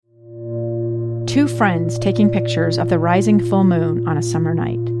Two friends taking pictures of the rising full moon on a summer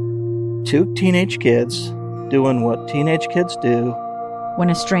night. Two teenage kids doing what teenage kids do. When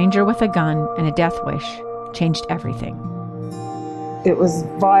a stranger with a gun and a death wish changed everything. It was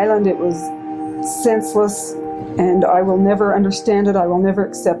violent, it was senseless, and I will never understand it, I will never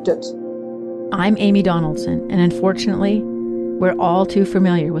accept it. I'm Amy Donaldson, and unfortunately, we're all too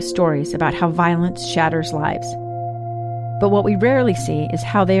familiar with stories about how violence shatters lives. But what we rarely see is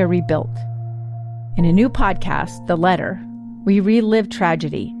how they are rebuilt. In a new podcast, The Letter, we relive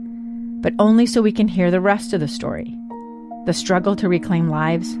tragedy, but only so we can hear the rest of the story. The struggle to reclaim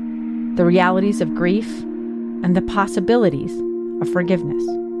lives, the realities of grief, and the possibilities of forgiveness.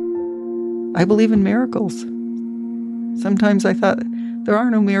 I believe in miracles. Sometimes I thought, there are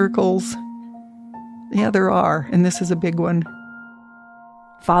no miracles. Yeah, there are, and this is a big one.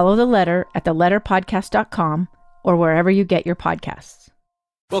 Follow The Letter at theletterpodcast.com or wherever you get your podcasts.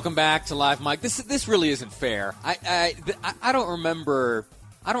 Welcome back to Live Mike. This really isn't fair. I don't remember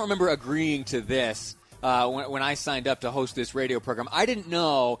agreeing to this when I signed up to host this radio program. I didn't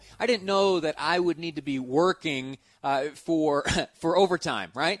know that I would need to be working for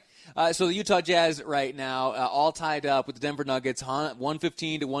overtime, right? So the Utah Jazz right now all tied up with the Denver Nuggets,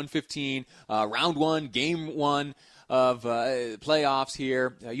 115 to 115, round one, game one of playoffs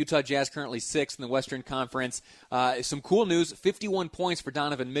here. Utah Jazz currently 6th in the Western Conference. Some cool news, 51 points for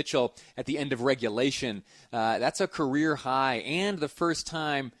Donovan Mitchell at the end of regulation. That's a career high and the first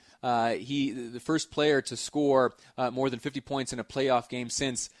time the first player to score more than 50 points in a playoff game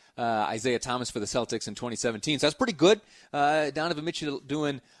since Isaiah Thomas for the Celtics in 2017. So that's pretty good. Donovan Mitchell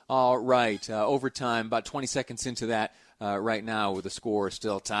doing all right. Overtime, about 20 seconds into that right now with the score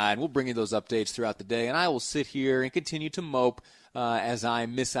still tied. We'll bring you those updates throughout the day, and I will sit here and continue to mope as I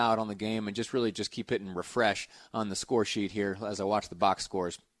miss out on the game and just keep hitting refresh on the score sheet here as I watch the box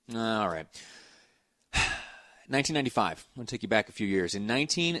scores. All right. 1995. I'm going to take you back a few years. In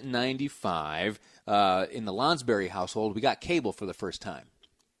 1995, in the Lonsberry household, we got cable for the first time.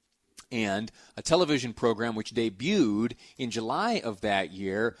 And a television program which debuted in July of that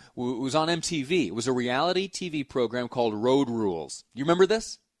year was on MTV. It was a reality TV program called Road Rules. You remember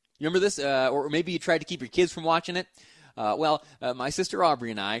this? Or maybe you tried to keep your kids from watching it? My sister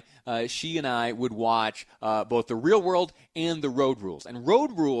Aubrey and I, she and I would watch both The Real World and The Road Rules. And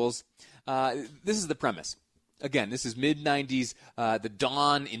Road Rules, this is the premise. Again, this is mid-'90s, the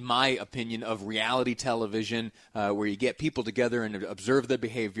dawn, in my opinion, of reality television, where you get people together and observe their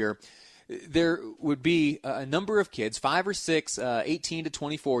behavior. There would be a number of kids, 5 or 6, 18 to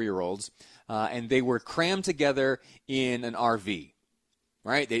 24-year-olds, and they were crammed together in an RV.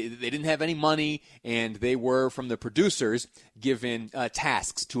 Right? They didn't have any money, and they were, from the producers, given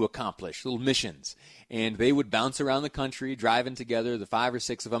tasks to accomplish, little missions. And they would bounce around the country, driving together, the 5 or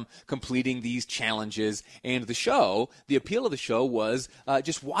 6 of them, completing these challenges. And the appeal of the show was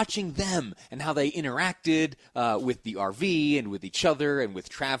just watching them and how they interacted with the RV and with each other and with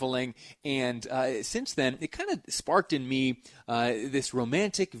traveling. And since then, it kind of sparked in me this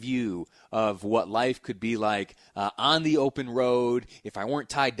romantic view of what life could be like on the open road if I weren't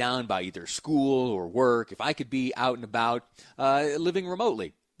tied down by either school or work, if I could be out and about living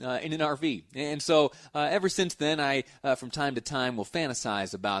remotely. In an RV. And so ever since then, I, from time to time, will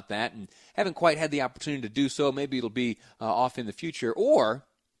fantasize about that and haven't quite had the opportunity to do so. Maybe it'll be off in the future. Or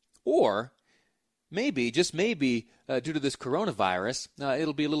maybe, just maybe, due to this coronavirus,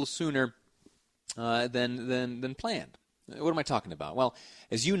 it'll be a little sooner than planned. What am I talking about? Well,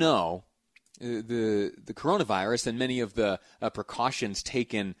 as you know, the coronavirus and many of the precautions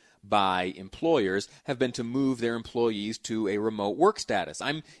taken by employers have been to move their employees to a remote work status.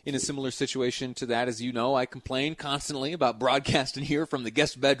 I'm in a similar situation to that. As you know, I complain constantly about broadcasting here from the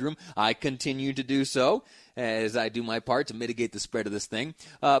guest bedroom. I continue to do so as I do my part to mitigate the spread of this thing.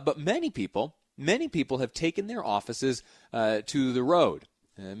 But many people have taken their offices to the road.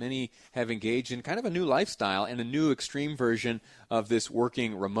 Many have engaged in kind of a new lifestyle and a new extreme version of this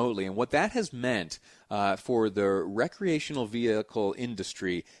working remotely. And what that has meant for the recreational vehicle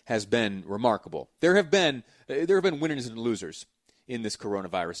industry has been remarkable. There have been winners and losers in this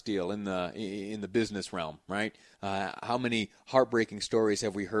coronavirus deal in the business realm, right? How many heartbreaking stories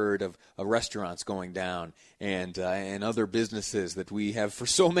have we heard of restaurants going down and other businesses that we have for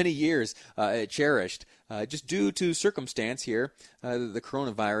so many years cherished just due to circumstance here. The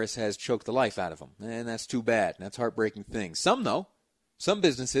coronavirus has choked the life out of them, and that's too bad. That's a heartbreaking thing. Some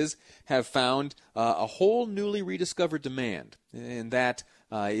businesses have found a whole newly rediscovered demand, and that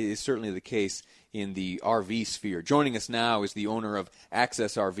is certainly the case in the RV sphere. Joining us now is the owner of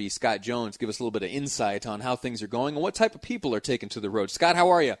AccessRV, Scott Jones. Give us a little bit of insight on how things are going and what type of people are taken to the road. Scott, how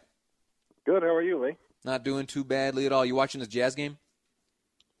are you? Good. How are you, Lee? Not doing too badly at all. You watching this Jazz game?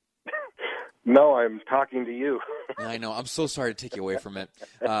 No, I'm talking to you. I know. I'm so sorry to take you away from it.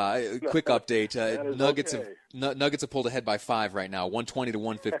 Quick update: Nuggets have pulled ahead by 5 right now, 120 to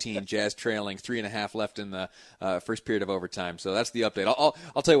 115. Jazz trailing, 3.5 left in the first period of overtime. So that's the update.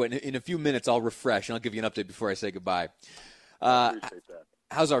 I'll tell you what. In a few minutes, I'll refresh and I'll give you an update before I say goodbye. I appreciate that.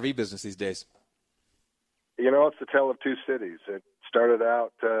 How's RV business these days? It's the tale of two cities. It started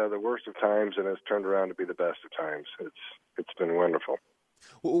out the worst of times and has turned around to be the best of times. It's been wonderful.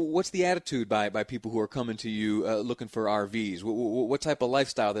 What's the attitude by people who are coming to you looking for RVs? What type of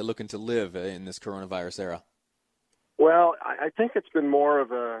lifestyle are they looking to live in this coronavirus era? Well, I think it's been more of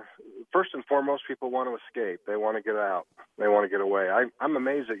first and foremost, people want to escape. They want to get out. They want to get away. I'm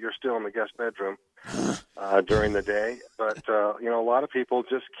amazed that you're still in the guest bedroom during the day. But, a lot of people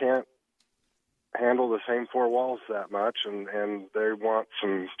just can't handle the same four walls that much, and they want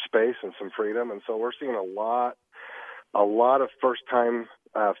some space and some freedom. And so we're seeing a lot of first-time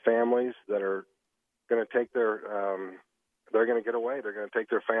families that are going to take they're going to get away. They're going to take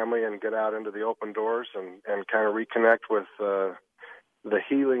their family and get out into the open doors and kind of reconnect with the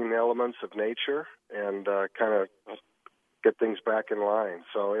healing elements of nature and kind of get things back in line.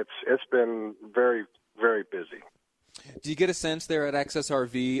 So it's been very, very busy. Do you get a sense there at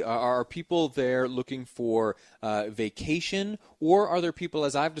AccessRV, are people there looking for vacation, or are there people,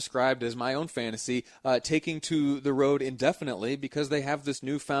 as I've described as my own fantasy, taking to the road indefinitely because they have this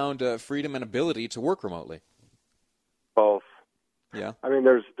newfound freedom and ability to work remotely? Both. Yeah. I mean,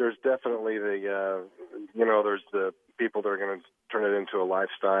 there's definitely there's the people that are going to turn it into a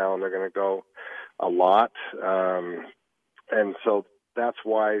lifestyle, and they're going to go a lot. And so that's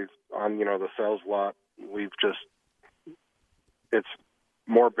why on, the sales lot, it's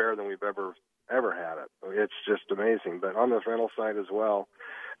more bare than we've ever had it. It's just amazing. But on the rental side as well,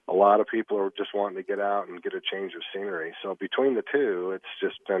 a lot of people are just wanting to get out and get a change of scenery. So between the two,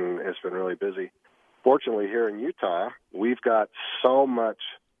 it's been really busy. Fortunately, here in Utah, we've got so much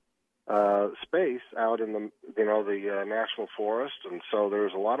space out in the national forest, and so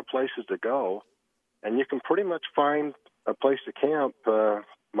there's a lot of places to go, and you can pretty much find a place to camp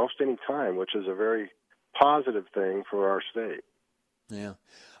most any time, which is a very positive thing for our state. Yeah.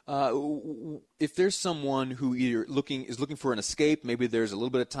 If there's someone who is looking for an escape, maybe there's a little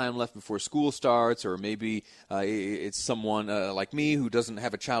bit of time left before school starts, or maybe it's someone like me who doesn't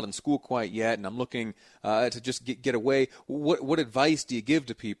have a child in school quite yet, and I'm looking to just get away. What advice do you give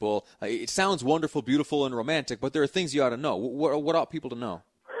to people? It sounds wonderful, beautiful, and romantic, but there are things you ought to know. What ought people to know?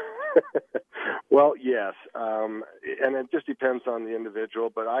 Well, yes, and it just depends on the individual,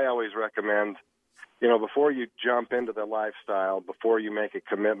 but I always recommend, before you jump into the lifestyle, before you make a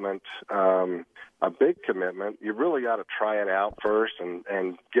commitment, a big commitment, you really ought to try it out first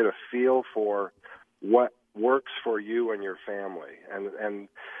and get a feel for what works for you and your family. And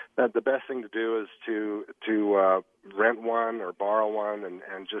that the best thing to do is to rent one or borrow one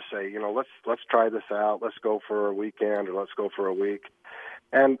and just say, let's try this out. Let's go for a weekend or let's go for a week.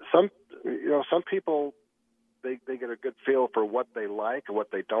 And some people, they get a good feel for what they like or what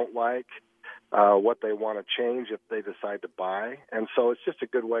they don't like. What they want to change if they decide to buy. And so it's just a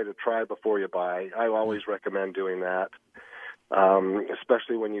good way to try before you buy. I always recommend doing that,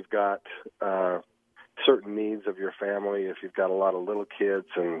 especially when you've got certain needs of your family, if you've got a lot of little kids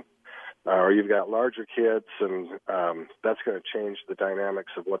and or you've got larger kids, and that's going to change the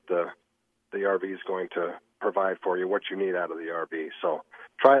dynamics of what the RV is going to provide for you, what you need out of the RV. So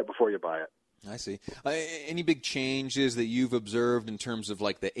try it before you buy it. I see. Any big changes that you've observed in terms of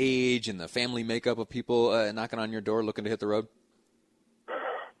like the age and the family makeup of people knocking on your door looking to hit the road?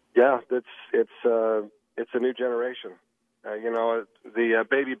 Yeah, it's a new generation. The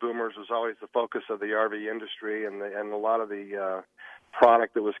baby boomers was always the focus of the RV industry, and a lot of the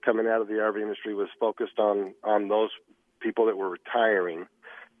product that was coming out of the RV industry was focused on those people that were retiring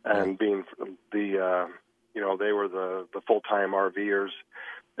and being they were the full-time RVers.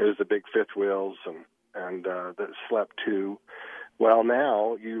 There's the big fifth wheels and that slept too. Well,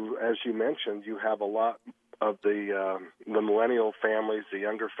 now as you mentioned, you have a lot of the millennial families, the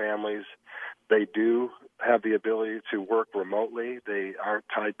younger families. They do have the ability to work remotely. They aren't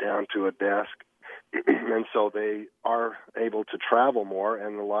tied down to a desk, and so they are able to travel more.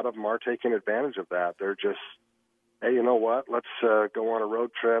 And a lot of them are taking advantage of that. They're just, hey, you know what? Let's go on a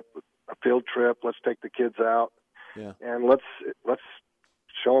road trip, a field trip. Let's take the kids out, and let's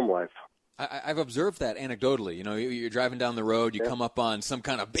show them life. I've observed that anecdotally. You know, you're driving down the road, you come up on some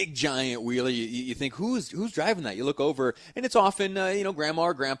kind of big giant wheelie. You think, who's driving that? You look over, and it's often grandma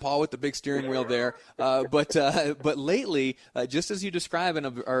or grandpa with the big steering wheel there. But lately, just as you describe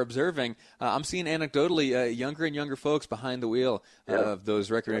and are observing, I'm seeing anecdotally younger and younger folks behind the wheel of those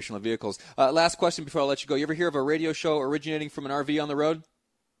recreational vehicles. Last question before I let you go. You ever hear of a radio show originating from an RV on the road?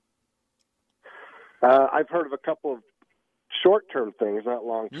 I've heard of a couple of short-term things, not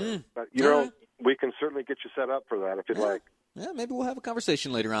long-term. But, we can certainly get you set up for that if you'd like. Yeah, maybe we'll have a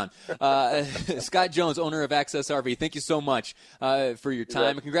conversation later on. Scott Jones, owner of AccessRV, thank you so much for your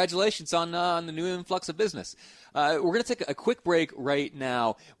time. And congratulations on the new influx of business. We're going to take a quick break right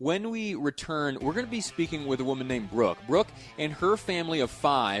now. When we return, we're going to be speaking with a woman named Brooke. Brooke and her family of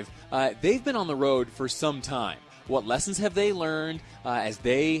 5, they've been on the road for some time. What lessons have they learned as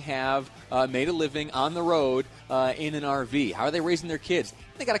they have made a living on the road in an RV? How are they raising their kids?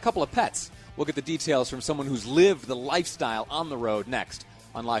 They got a couple of pets. We'll get the details from someone who's lived the lifestyle on the road next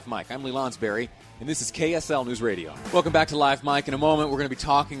on Live Mike. I'm Lee Lonsberry, and this is KSL News Radio. Welcome back to Live Mike. In a moment, we're going to be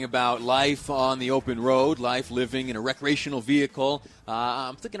talking about life on the open road, life living in a recreational vehicle.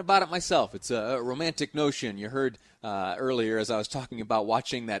 I'm thinking about it myself. It's a romantic notion. You heard earlier as I was talking about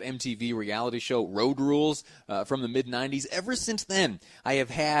watching that MTV reality show Road Rules from the mid-'90s. Ever since then, I have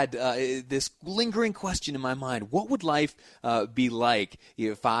had this lingering question in my mind. What would life be like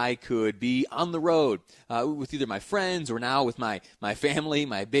if I could be on the road with either my friends or now with my family,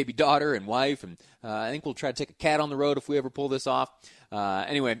 my baby daughter and wife? And I think we'll try to take a cat on the road if we ever pull this off.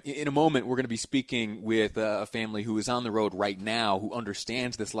 Anyway, in a moment, we're going to be speaking with a family who is on the road right now, who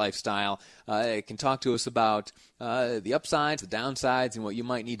understands this lifestyle, can talk to us about the upsides, the downsides, and what you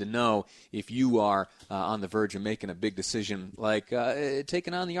might need to know if you are on the verge of making a big decision like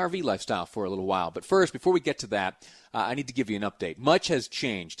taking on the RV lifestyle for a little while. But first, before we get to that, I need to give you an update. Much has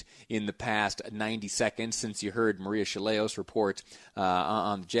changed in the past 90 seconds since you heard Maria Chaleos report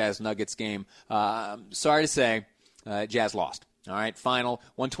on the Jazz Nuggets game. Sorry to say, Jazz lost. All right, final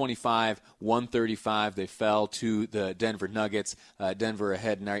 125-135. They fell to the Denver Nuggets. Denver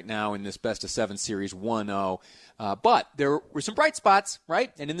ahead right now in this best-of-7 series, 1-0. But there were some bright spots,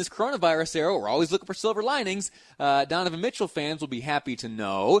 right? And in this coronavirus era, we're always looking for silver linings. Donovan Mitchell fans will be happy to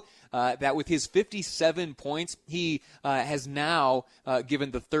know that with his 57 points, he has now given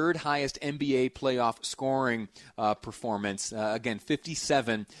the third highest NBA playoff scoring performance. Again,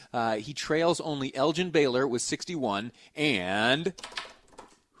 57. He trails only Elgin Baylor with 61, and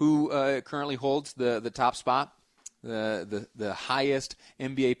who currently holds the top spot, the highest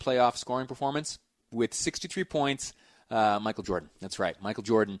NBA playoff scoring performance with 63 points. Michael Jordan. That's right, Michael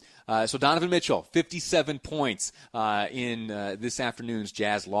Jordan. So Donovan Mitchell, 57 points in this afternoon's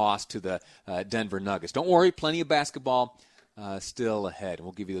Jazz loss to the Denver Nuggets. Don't worry, plenty of basketball still ahead.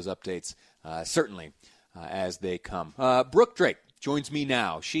 We'll give you those updates certainly as they come. Brooke Drake joins me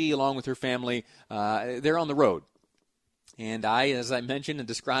now. She, along with her family, they're on the road. And I, as I mentioned and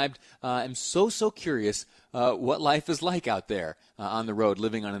described, am so curious what life is like out there on the road,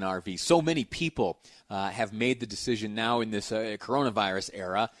 living on an RV. So many people have made the decision now in this coronavirus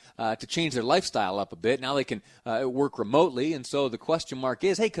era to change their lifestyle up a bit. Now they can work remotely, and so the question mark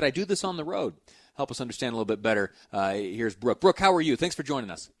is, hey, could I do this on the road? Help us understand a little bit better. Here's Brooke. Brooke, how are you? Thanks for joining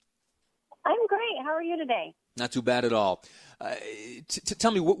us. I'm great. How are you today? Not too bad at all.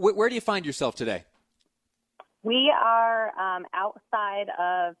 Tell me, where do you find yourself today? We are outside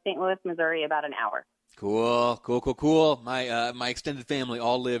of St. Louis, Missouri, about an hour. Cool. My extended family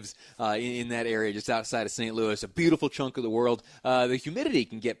all lives in that area just outside of St. Louis, a beautiful chunk of the world. The humidity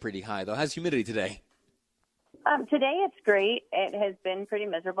can get pretty high, though. How's humidity today? Today it's great. It has been pretty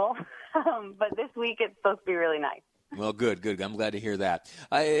miserable, but this week it's supposed to be really nice. Well, good. I'm glad to hear that.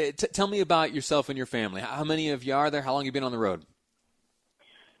 Tell me about yourself and your family. How many of you are there? How long have you been on the road?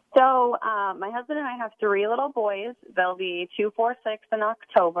 So my husband and I have 3 little boys. They'll be 2, 4, 6 in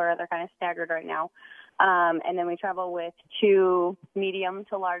October. They're kind of staggered right now. And then we travel with 2 medium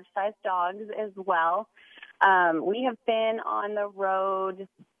to large-sized dogs as well. We have been on the road.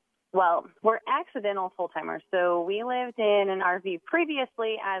 Well, we're accidental full-timers. So we lived in an RV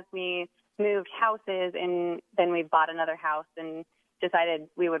previously as we moved houses, and then we bought another house and decided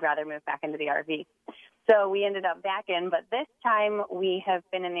we would rather move back into the RV. So we ended up back in, but this time we have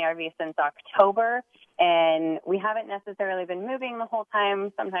been in the RV since October, and we haven't necessarily been moving the whole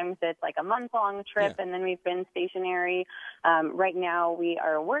time. Sometimes it's like a month-long trip, and then we've been stationary. Right now we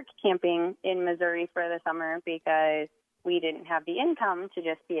are work camping in Missouri for the summer because we didn't have the income to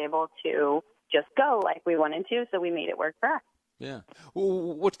just be able to just go like we wanted to, so we made it work for us. Yeah.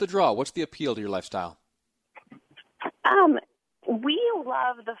 What's the draw? What's the appeal to your lifestyle? We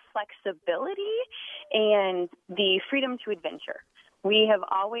love the flexibility and the freedom to adventure. We have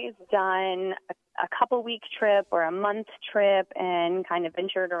always done a couple-week trip or a month trip and kind of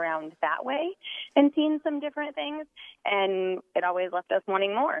ventured around that way and seen some different things, and it always left us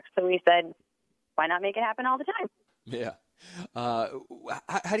wanting more. So we said, why not make it happen all the time? Yeah.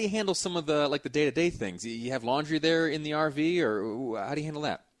 How do you handle some of the day-to-day things? You have laundry there in the RV, or how do you handle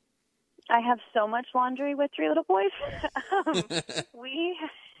that? I have so much laundry with 3 little boys.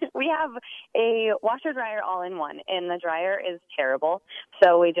 We have a washer dryer all in one, and the dryer is terrible.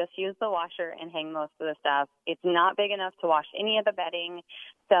 So we just use the washer and hang most of the stuff. It's not big enough to wash any of the bedding.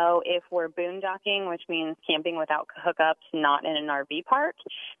 So if we're boondocking, which means camping without hookups, not in an RV park,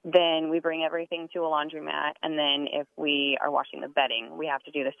 then we bring everything to a laundromat. And then if we are washing the bedding, we have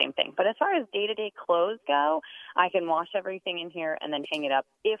to do the same thing. But as far as day-to-day clothes go, I can wash everything in here and then hang it up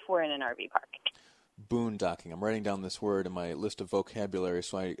if we're in an RV park. Boondocking. I'm writing down this word in my list of vocabulary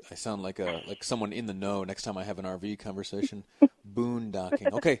so I sound like someone in the know next time I have an RV conversation.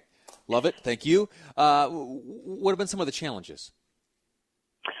 Boondocking. Okay. Love it. Thank you. What have been some of the challenges?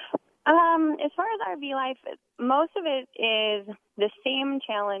 As far as RV life, most of it is the same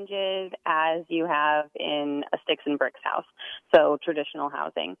challenges as you have in a sticks and bricks house, so traditional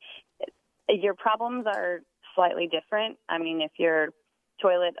housing. Your problems are slightly different. I mean, if your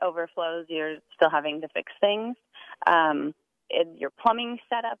toilet overflows, you're still having to fix things. Your plumbing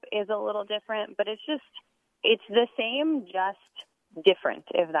setup is a little different, but it's the same, just different,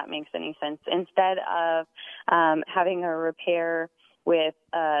 if that makes any sense. Instead of having a repair with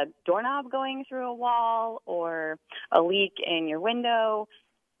a doorknob going through a wall or a leak in your window,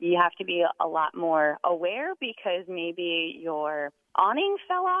 you have to be a lot more aware because maybe your awning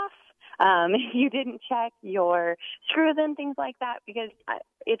fell off. If you didn't check your screws and things like that, because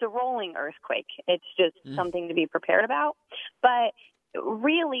it's a rolling earthquake. It's just something to be prepared about. But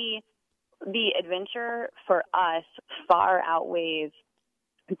really, the adventure for us far outweighs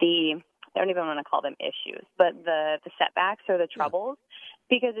I don't even want to call them issues, but the setbacks or the troubles,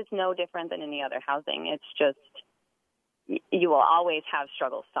 because it's no different than any other housing. It's just, you will always have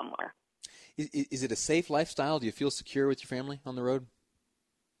struggles somewhere. Is it a safe lifestyle? Do you feel secure with your family on the road?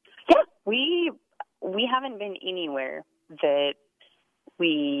 Yeah, we haven't been anywhere that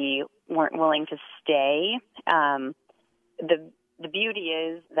we weren't willing to stay. The beauty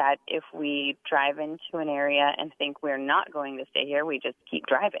is that if we drive into an area and think we're not going to stay here, we just keep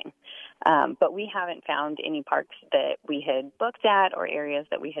driving. But we haven't found any parks that we had booked at or areas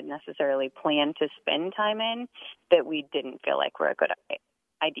that we had necessarily planned to spend time in that we didn't feel like were a good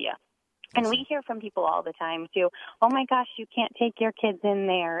idea. And we hear from people all the time, too, oh, my gosh, you can't take your kids in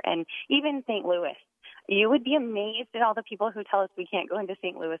there. And even St. Louis, you would be amazed at all the people who tell us we can't go into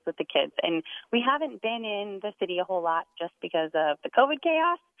St. Louis with the kids. And we haven't been in the city a whole lot just because of the COVID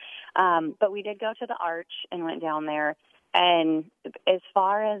chaos. But we did go to the Arch and went down there. And as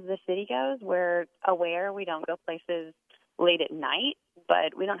far as the city goes, we're aware we don't go places late at night,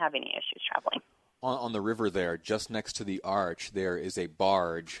 but we don't have any issues traveling. On the river there, just next to the Arch, there is a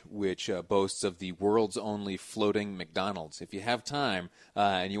barge which boasts of the world's only floating McDonald's. If you have time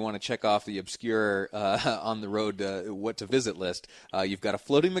and you want to check off the obscure on the road what to visit list, you've got a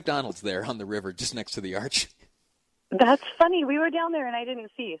floating McDonald's there on the river just next to the Arch. That's funny. We were down there and I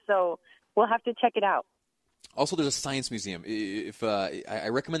didn't see, so we'll have to check it out. Also, there's a science museum. I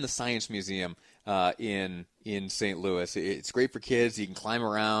recommend the Science Museum in St. Louis. It's great for kids. You can climb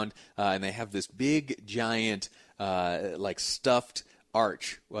around, and they have this big, giant, stuffed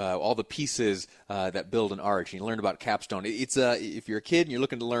arch. All the pieces that build an arch. And you learn about capstone. It's if you're a kid and you're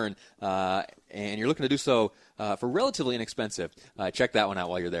looking to learn, and you're looking to do so for relatively inexpensive, check that one out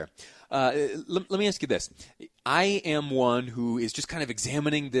while you're there. Let me ask you this. I am one who is just kind of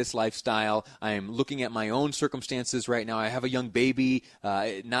examining this lifestyle. I am looking at my own circumstances right now. I have a young baby,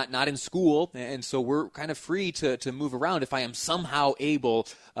 not in school, and so we're kind of free to move around if I am somehow able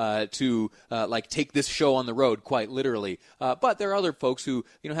to take this show on the road, quite literally. But there are other folks who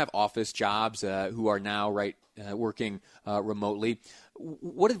have office jobs who are now working remotely.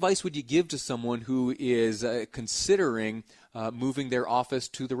 What advice would you give to someone who is considering moving their office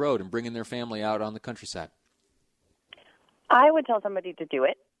to the road and bringing their family out on the countryside? I would tell somebody to do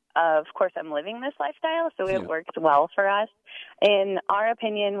it. Of course, I'm living this lifestyle, so it works well for us. In our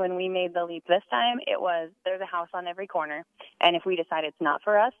opinion, when we made the leap this time, it was there's a house on every corner, and if we decide it's not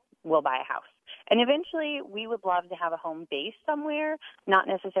for us, we'll buy a house. And eventually, we would love to have a home base somewhere, not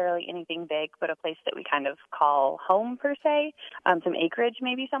necessarily anything big, but a place that we kind of call home per se, some acreage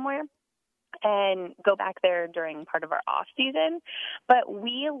maybe somewhere, and go back there during part of our off season. But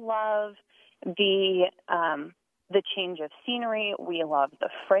we love the the change of scenery. We love the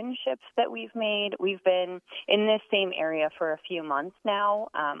friendships that we've made. We've been in this same area for a few months now.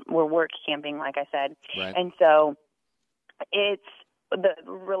 We're work camping, like I said. Right. And so it's the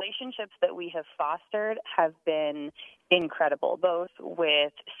relationships that we have fostered have been incredible, both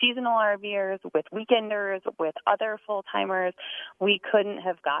with seasonal RVers, with weekenders, with other full-timers. We couldn't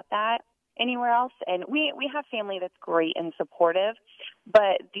have got that anywhere else. And we have family that's great and supportive,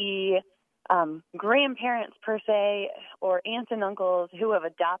 but the grandparents per se, or aunts and uncles who have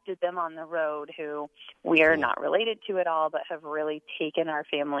adopted them on the road, who we are not related to at all, but have really taken our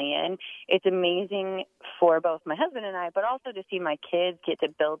family in. It's amazing for both my husband and I, but also to see my kids get to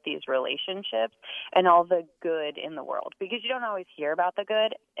build these relationships and all the good in the world, because you don't always hear about the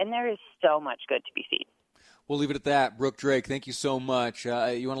good, and there is so much good to be seen. We'll leave it at that. Brooke Drake, thank you so much. You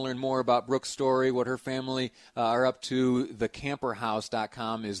want to learn more about Brooke's story, what her family are up to,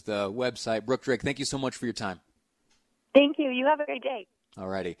 thecamperhouse.com is the website. Brooke Drake, thank you so much for your time. Thank you. You have a great day. All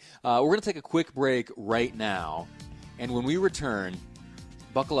righty. We're going to take a quick break right now, and when we return,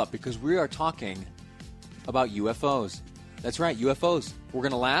 buckle up, because we are talking about UFOs. That's right, UFOs. We're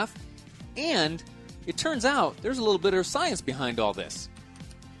going to laugh, and it turns out there's a little bit of science behind all this.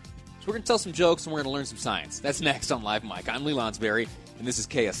 So we're going to tell some jokes and we're going to learn some science. That's next on Live Mike. I'm Lee Lonsberry, and this is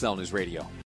KSL News Radio.